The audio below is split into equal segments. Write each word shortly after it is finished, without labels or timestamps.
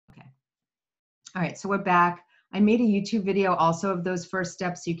All right, so we're back. I made a YouTube video also of those first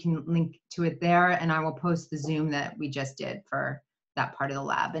steps. You can link to it there, and I will post the Zoom that we just did for that part of the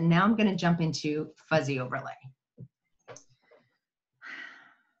lab. And now I'm going to jump into fuzzy overlay.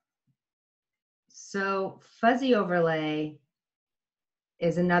 So fuzzy overlay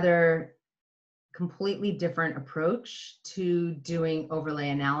is another completely different approach to doing overlay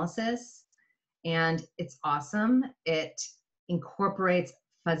analysis, and it's awesome. It incorporates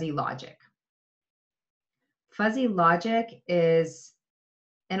fuzzy logic. Fuzzy logic is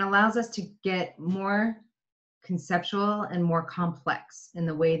and allows us to get more conceptual and more complex in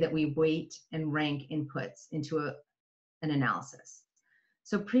the way that we weight and rank inputs into an analysis.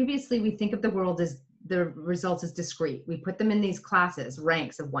 So previously, we think of the world as the results as discrete. We put them in these classes,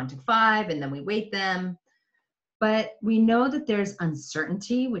 ranks of 1 to 5, and then we weight them. But we know that there's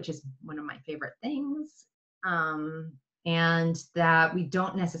uncertainty, which is one of my favorite things, and that we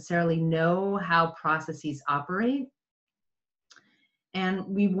don't necessarily know how processes operate. And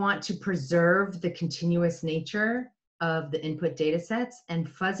we want to preserve the continuous nature of the input data sets, and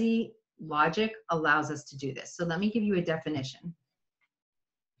fuzzy logic allows us to do this. So let me give you a definition.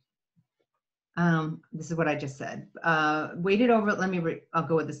 This is what I just said. Weighted over, I'll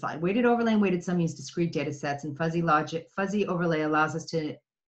go with the slide. Weighted overlay and weighted sum use discrete data sets, and fuzzy overlay allows us to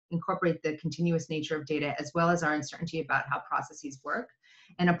incorporate the continuous nature of data as well as our uncertainty about how processes work,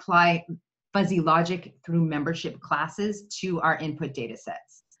 and apply fuzzy logic through membership classes to our input data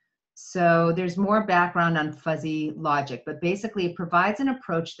sets. So there's more background on fuzzy logic, but basically it provides an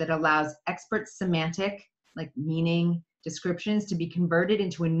approach that allows expert semantic, like meaning descriptions, to be converted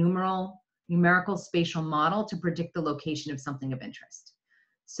into a numerical spatial model to predict the location of something of interest.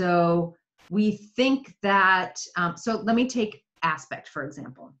 So we think that, so let me take aspect, for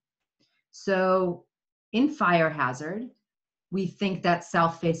example. So in fire hazard, we think that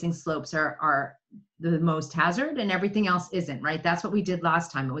south-facing slopes are the most hazard and everything else isn't, right? That's what we did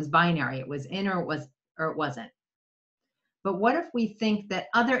last time. It was binary. It was in or it wasn't. But what if we think that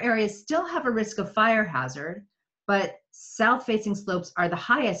other areas still have a risk of fire hazard, but south-facing slopes are the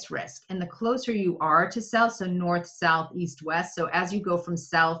highest risk, and the closer you are to south, so north, south, east, west, so as you go from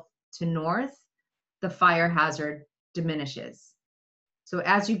south to north, the fire hazard diminishes. So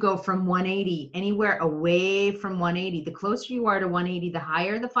as you go from 180, anywhere away from 180, the closer you are to 180, the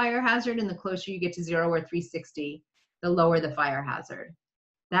higher the fire hazard, and the closer you get to 0 or 360, the lower the fire hazard.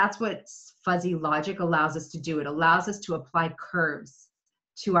 That's what fuzzy logic allows us to do. It allows us to apply curves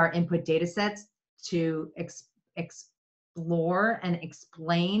to our input data sets to explore and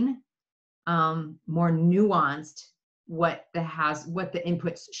explain more nuanced what the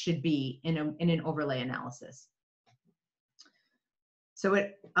inputs should be in an overlay analysis. So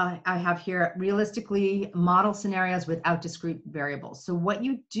I have here realistically model scenarios without discrete variables. So what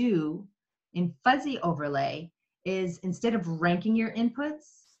you do in fuzzy overlay is, instead of ranking your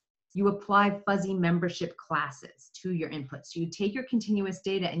inputs, you apply fuzzy membership classes to your inputs. So you take your continuous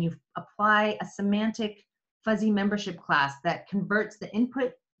data and you apply a semantic fuzzy membership class that converts the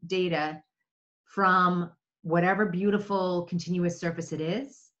input data from whatever beautiful continuous surface it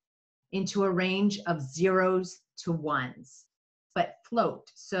is into a range of 0s to 1s. But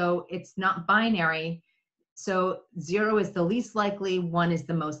float. So it's not binary. So 0 is the least likely, 1 is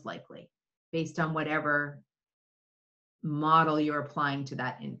the most likely, based on whatever model you're applying to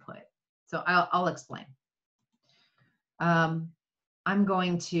that input. So I'll explain. I'm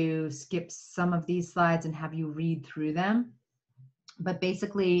going to skip some of these slides and have you read through them. But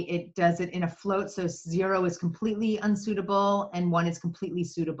basically it does it in a float. So 0 is completely unsuitable and 1 is completely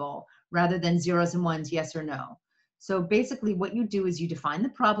suitable, rather than 0s and 1s, yes or no. So basically what you do is you define the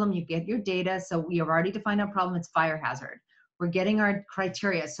problem, you get your data. So we have already defined our problem, it's fire hazard. We're getting our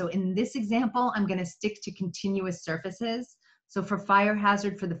criteria. So in this example, I'm gonna stick to continuous surfaces. So for fire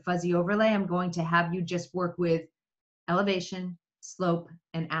hazard, for the fuzzy overlay, I'm going to have you just work with elevation, slope,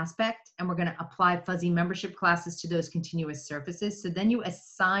 and aspect, and we're gonna apply fuzzy membership classes to those continuous surfaces. So then you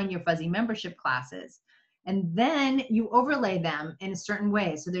assign your fuzzy membership classes, and then you overlay them in a certain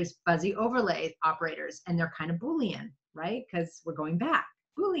way. So there's fuzzy overlay operators, and they're kind of Boolean, right? Because we're going back.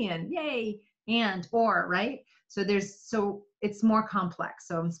 Boolean, yay, and, or, right? So it's more complex.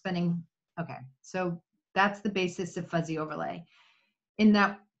 So I'm spending, okay. So that's the basis of fuzzy overlay. In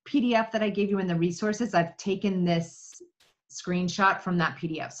that PDF that I gave you in the resources, I've taken this screenshot from that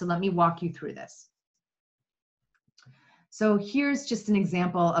PDF. So let me walk you through this. So here's just an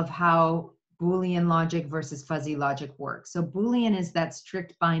example of how Boolean logic versus fuzzy logic works. So Boolean is that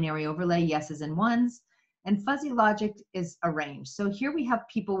strict binary overlay, yeses and 1s, and fuzzy logic is a range. So here we have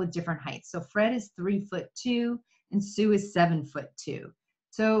people with different heights. So Fred is 3'2" and Sue is 7'2".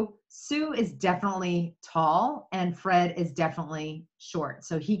 So Sue is definitely tall and Fred is definitely short.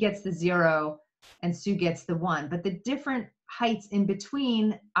 So he gets the 0 and Sue gets the 1. But the different heights in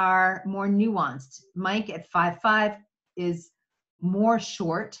between are more nuanced. Mike at 5'5" is more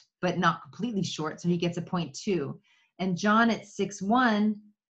short, but not completely short. So he gets a 0.2. And John at 6'1",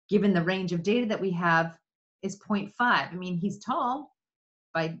 given the range of data that we have, is 0.5. I mean, he's tall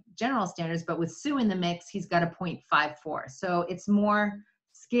by general standards, but with Sue in the mix, he's got a 0.54. So it's more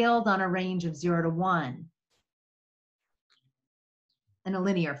scaled on a range of 0 to 1 in a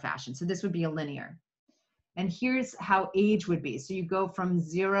linear fashion. So this would be a linear. And here's how age would be. So you go from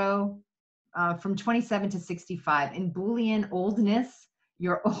 27 to 65. In Boolean oldness,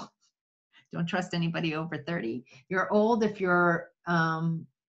 you're old. Don't trust anybody over 30. You're old if you're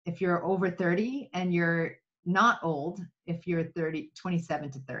over 30, and you're not old if you're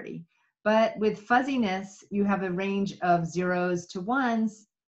 27 to 30. But with fuzziness, you have a range of 0s to 1s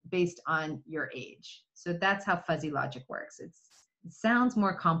based on your age. So that's how fuzzy logic works. It sounds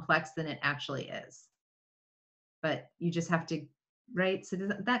more complex than it actually is. But you just have to, right? So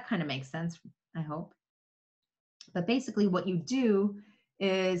that kind of makes sense, I hope. But basically what you do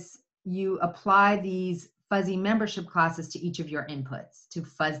is you apply these fuzzy membership classes to each of your inputs to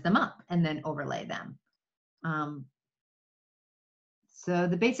fuzz them up and then overlay them. So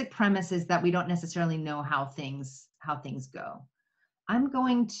the basic premise is that we don't necessarily know how things go. I'm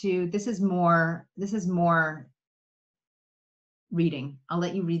going to, this is more reading. I'll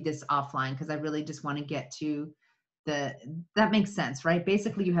let you read this offline because I really just want to get to that makes sense, right?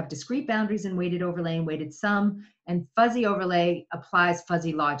 Basically you have discrete boundaries and weighted overlay and weighted sum, and fuzzy overlay applies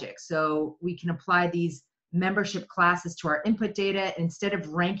fuzzy logic. So we can apply these membership classes to our input data. Instead of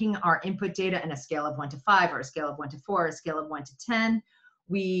ranking our input data in a scale of 1 to 5 or a scale of 1 to 4 or a scale of 1 to 10,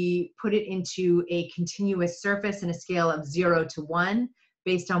 we put it into a continuous surface in a scale of 0 to 1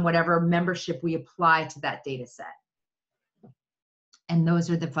 based on whatever membership we apply to that data set. And those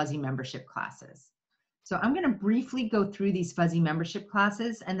are the fuzzy membership classes. So I'm going to briefly go through these fuzzy membership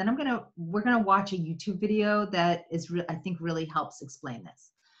classes, and then we're going to watch a YouTube video that I think really helps explain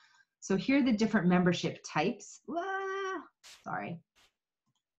this. So here are the different membership types. Sorry.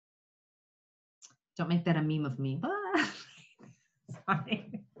 Don't make that a meme of me.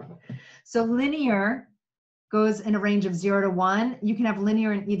 Sorry. So linear goes in a range of 0 to 1. You can have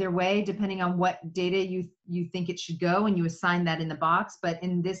linear in either way, depending on what data you think it should go, and you assign that in the box. But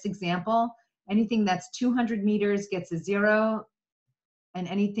in this example, anything that's 200 meters gets a 0, and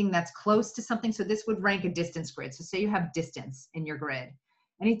anything that's close to something, so this would rank a distance grid. So say you have distance in your grid.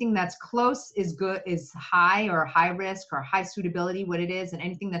 Anything that's close is high or high risk or high suitability, what it is, and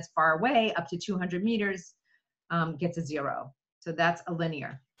anything that's far away, up to 200 meters, gets a 0. So that's a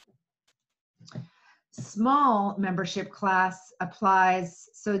linear. Small membership class applies,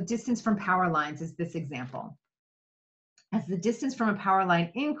 so distance from power lines is this example. As the distance from a power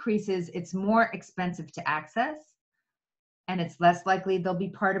line increases, it's more expensive to access, and it's less likely they'll be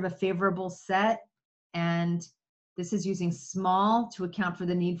part of a favorable set. And this is using small to account for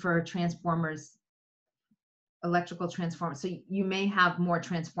the need for transformers, electrical transformers. So you may have more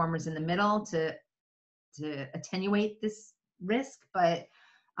transformers in the middle to attenuate this risk, but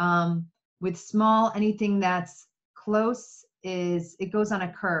with small, anything that's close it goes on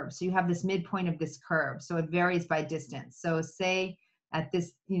a curve. So you have this midpoint of this curve. So it varies by distance. So say at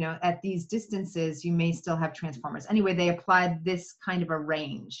this, at these distances, you may still have transformers. Anyway, they applied this kind of a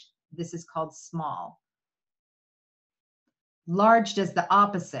range. This is called small. Large does the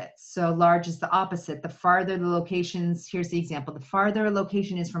opposite. So large is the opposite. The farther the locations, here's the example. The farther a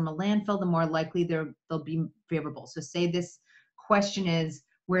location is from a landfill, the more likely they'll be favorable. So say this question is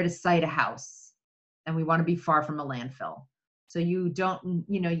where to site a house, and we want to be far from a landfill. So you don't,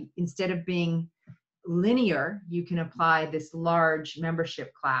 instead of being linear, you can apply this large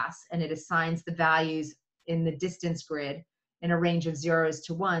membership class, and it assigns the values in the distance grid in a range of 0s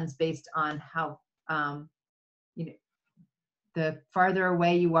to 1s based on how, the farther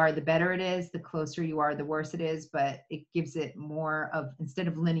away you are, the better it is. The closer you are, the worse it is, but it gives it more of, instead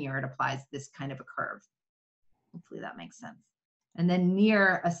of linear, it applies this kind of a curve. Hopefully that makes sense. And then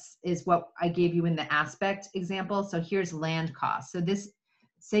near is what I gave you in the aspect example. So here's land cost. So this,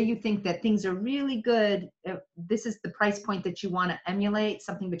 say you think that things are really good. This is the price point that you want to emulate,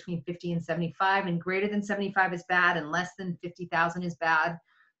 something between 50 and 75, and greater than 75 is bad, and less than 50,000 is bad.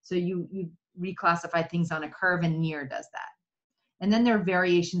 So you reclassify things on a curve, and near does that. And then there are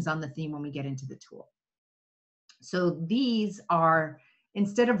variations on the theme when we get into the tool. So these are,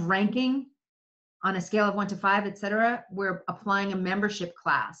 instead of ranking on a scale of 1 to 5, etc., we're applying a membership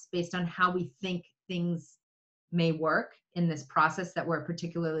class based on how we think things may work in this process that we're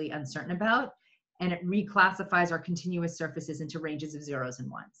particularly uncertain about, and it reclassifies our continuous surfaces into ranges of zeros and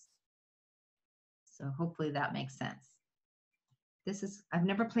ones. So hopefully that makes sense. I've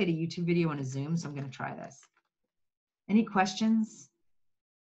never played a YouTube video on a Zoom, so I'm going to try this. Any questions?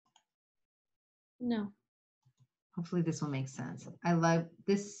 No. Hopefully this will make sense. I love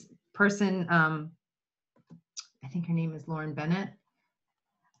this person. I think her name is Lauren Bennett.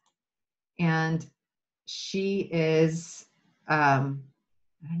 And she is, I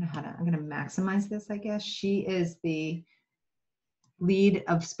don't know how to, I'm going to maximize this, I guess. She is the lead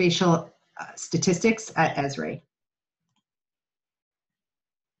of spatial statistics at Esri.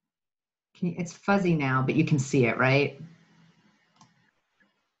 It's fuzzy now, but you can see it, right?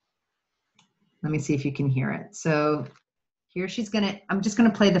 Let me see if you can hear it. So here I'm just gonna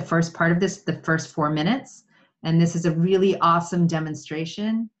play the first part of this, the first 4 minutes. And this is a really awesome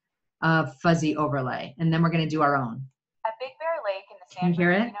demonstration of fuzzy overlay. And then we're gonna do our own. At Big Bear Lake in the Can you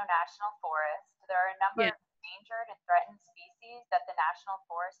hear it? National Forest, there are a number of endangered and threatened species that the National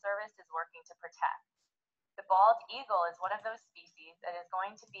Forest Service is working to protect. The bald eagle is one of those species that is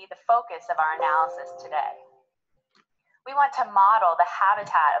going to be the focus of our analysis today. We want to model the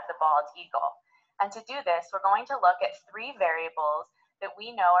habitat of the bald eagle. And to do this, we're going to look at 3 variables that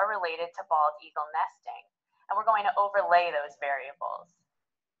we know are related to bald eagle nesting. And we're going to overlay those variables.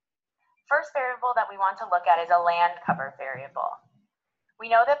 First variable that we want to look at is a land cover variable. We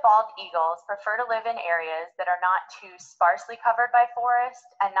know that bald eagles prefer to live in areas that are not too sparsely covered by forest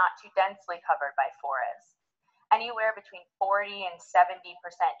and not too densely covered by forest. Anywhere between 40 and 70%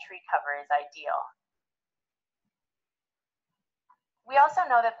 tree cover is ideal. We also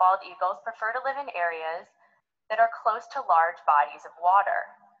know that bald eagles prefer to live in areas that are close to large bodies of water.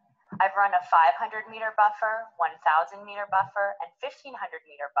 I've run a 500-meter buffer, 1,000-meter buffer, and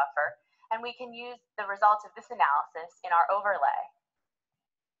 1,500-meter buffer, and we can use the results of this analysis in our overlay.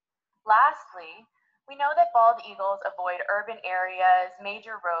 Lastly, we know that bald eagles avoid urban areas,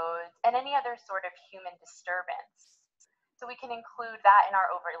 major roads, and any other sort of human disturbance. So we can include that in our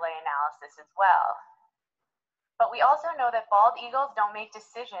overlay analysis as well. But we also know that bald eagles don't make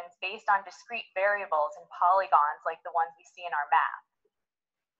decisions based on discrete variables and polygons like the ones we see in our map.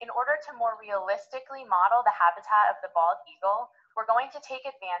 In order to more realistically model the habitat of the bald eagle, we're going to take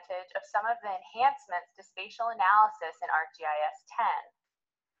advantage of some of the enhancements to spatial analysis in ArcGIS 10,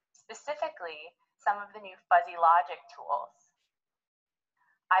 specifically some of the new fuzzy logic tools.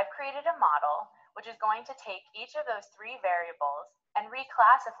 I've created a model which is going to take each of those 3 variables and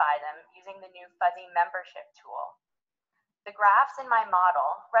reclassify them using the new fuzzy membership tool. The graphs in my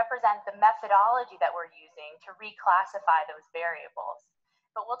model represent the methodology that we're using to reclassify those variables,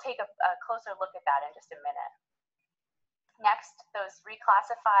 but we'll take a closer look at that in just a minute. Next, those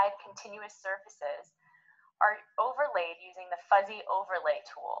reclassified continuous surfaces are overlaid using the fuzzy overlay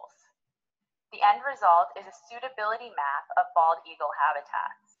tools. The end result is a suitability map of bald eagle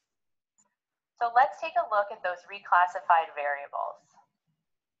habitats. So let's take a look at those reclassified variables.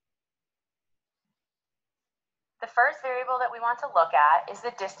 The first variable that we want to look at is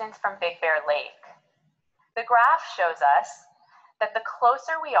the distance from Big Bear Lake. The graph shows us that the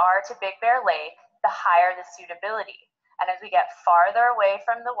closer we are to Big Bear Lake, the higher the suitability. And as we get farther away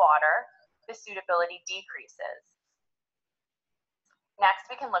from the water, the suitability decreases. Next,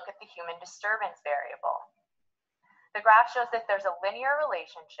 we can look at the human disturbance variable. The graph shows that there's a linear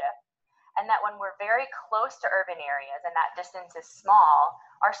relationship and that when we're very close to urban areas and that distance is small,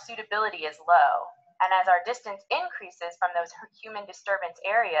 our suitability is low. And as our distance increases from those human disturbance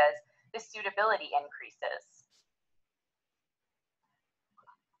areas, the suitability increases.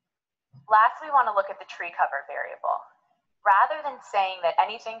 Last, we want to look at the tree cover variable. Rather than saying that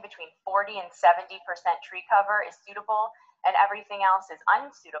anything between 40 and 70% tree cover is suitable and everything else is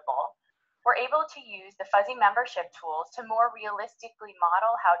unsuitable, we're able to use the fuzzy membership tools to more realistically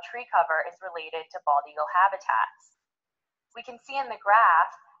model how tree cover is related to bald eagle habitats. We can see in the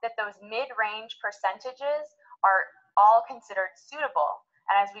graph that those mid-range percentages are all considered suitable.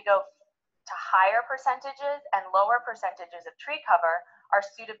 And as we go to higher percentages and lower percentages of tree cover, our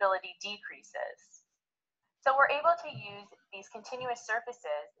suitability decreases. So we're able to use these continuous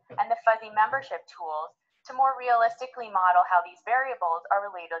surfaces and the fuzzy membership tools to more realistically model how these variables are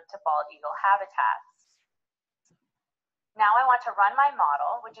related to bald eagle habitats. Now I want to run my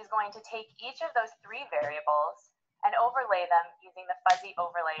model, which is going to take each of those 3 variables and overlay them using the fuzzy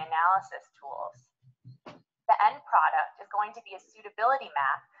overlay analysis tools. The end product is going to be a suitability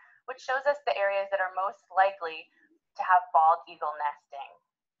map, which shows us the areas that are most likely to have bald eagle nesting.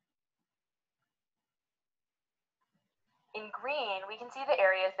 In green, we can see the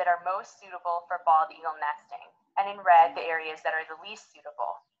areas that are most suitable for bald eagle nesting. and in red, the areas that are the least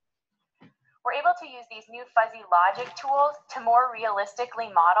suitable. We're able to use these new fuzzy logic tools to more realistically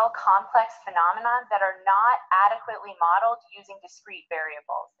model complex phenomena that are not adequately modeled using discrete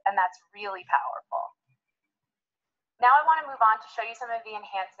variables, and that's really powerful. Now I want to move on to show you some of the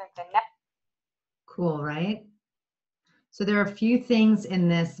enhancements in net. Cool, right? So there are a few things in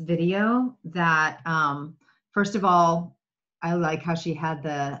this video that, first of all, I like how she had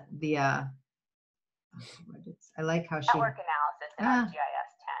I like how she network analysis in ArcGIS 10.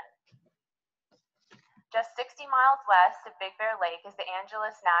 Just 60 miles west of Big Bear Lake is the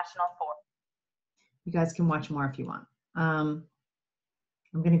Angeles National Forest. You guys can watch more if you want. I'm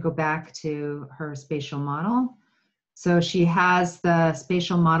going to go back to her spatial model. So she has the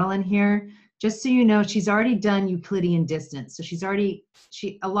spatial model in here. Just so you know, she's already done Euclidean distance. So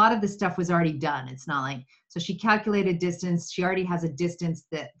a lot of the stuff was already done. It's not like, so she calculated distance. She already has a distance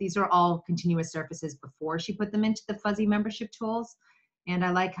that these are all continuous surfaces before she put them into the fuzzy membership tools. And I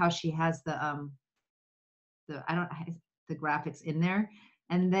like how she has the graphics in there.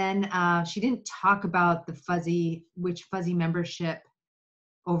 And then she didn't talk about which fuzzy membership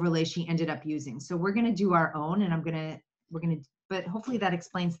overlay she ended up using. So we're going to do our own, and but hopefully that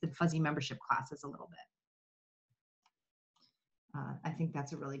explains the fuzzy membership classes a little bit. I think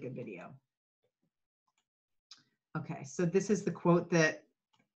that's a really good video. Okay, so this is the quote that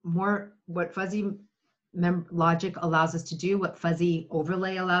what fuzzy logic allows us to do, what fuzzy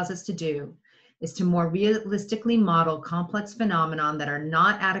overlay allows us to do, is to more realistically model complex phenomenon that are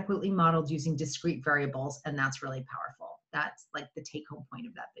not adequately modeled using discrete variables, and that's really powerful. That's like the take-home point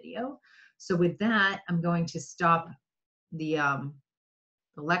of that video. So with that, I'm going to stop the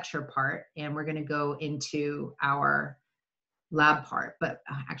lecture part, and we're going to go into our lab part. But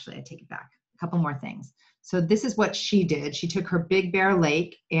actually, I take it back. A couple more things. So this is what she did. She took her Big Bear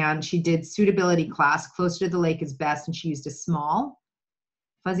Lake, and she did suitability class. Closer to the lake is best, and she used a small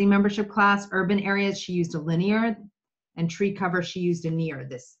fuzzy membership class. Urban areas, she used a linear, and tree cover, she used a near.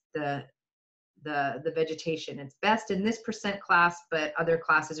 The vegetation, it's best in this percent class, but other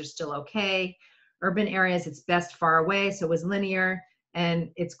classes are still okay. Urban areas, it's best far away, so it was linear, and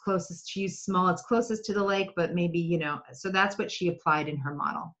it's closest, she used small, it's closest to the lake, but maybe, you know, so that's what she applied in her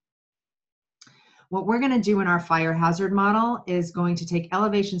model. What we're going to do in our fire hazard model is going to take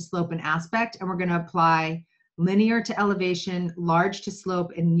elevation, slope, and aspect, and we're going to apply linear to elevation, large to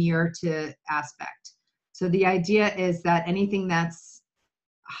slope, and near to aspect. So the idea is that anything that's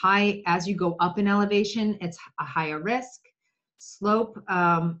high, as you go up in elevation, it's a higher risk. Slope,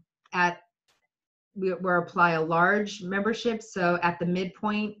 we're apply a large membership. So at the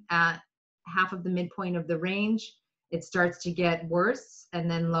midpoint, at half of the midpoint of the range, it starts to get worse, and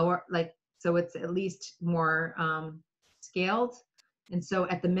then lower, so it's at least more scaled. And so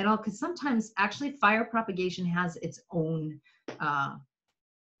at the middle, because sometimes actually fire propagation has its own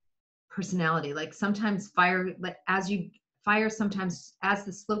personality. Like sometimes fire, sometimes as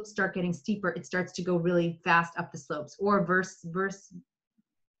the slopes start getting steeper, it starts to go really fast up the slopes, or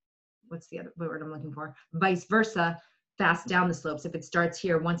what's the other word I'm looking for? Vice versa, fast down the slopes. If it starts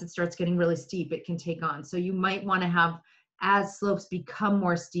here, once it starts getting really steep, it can take on. So you might want to have, as slopes become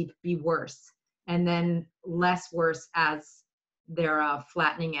more steep, be worse, and then less worse as they're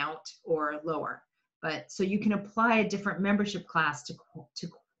flattening out or lower. But so you can apply a different membership class to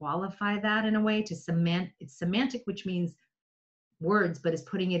qualify that in a way, to it's semantic, which means words, but is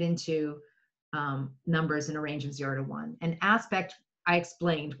putting it into numbers in a range of 0 to 1. And aspect, I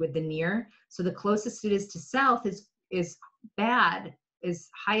explained with the near. So the closest it is to south is bad, is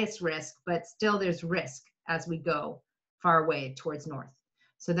highest risk, but still there's risk as we go far away towards north.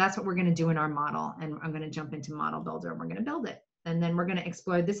 So that's what we're going to do in our model. And I'm going to jump into Model Builder, and we're going to build it. And then we're going to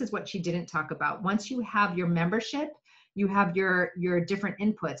explore, this is what she didn't talk about. Once you have your membership, you have your different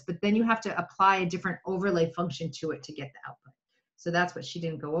inputs, but then you have to apply a different overlay function to it to get the output. So that's what she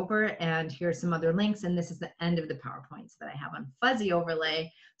didn't go over. And here's some other links. And this is the end of the PowerPoints that I have on fuzzy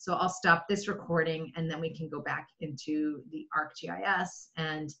overlay. So I'll stop this recording, and then we can go back into the ArcGIS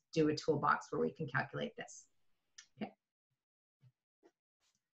and do a toolbox where we can calculate this. Okay.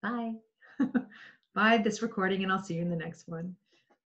 Bye. Bye this recording, and I'll see you in the next one.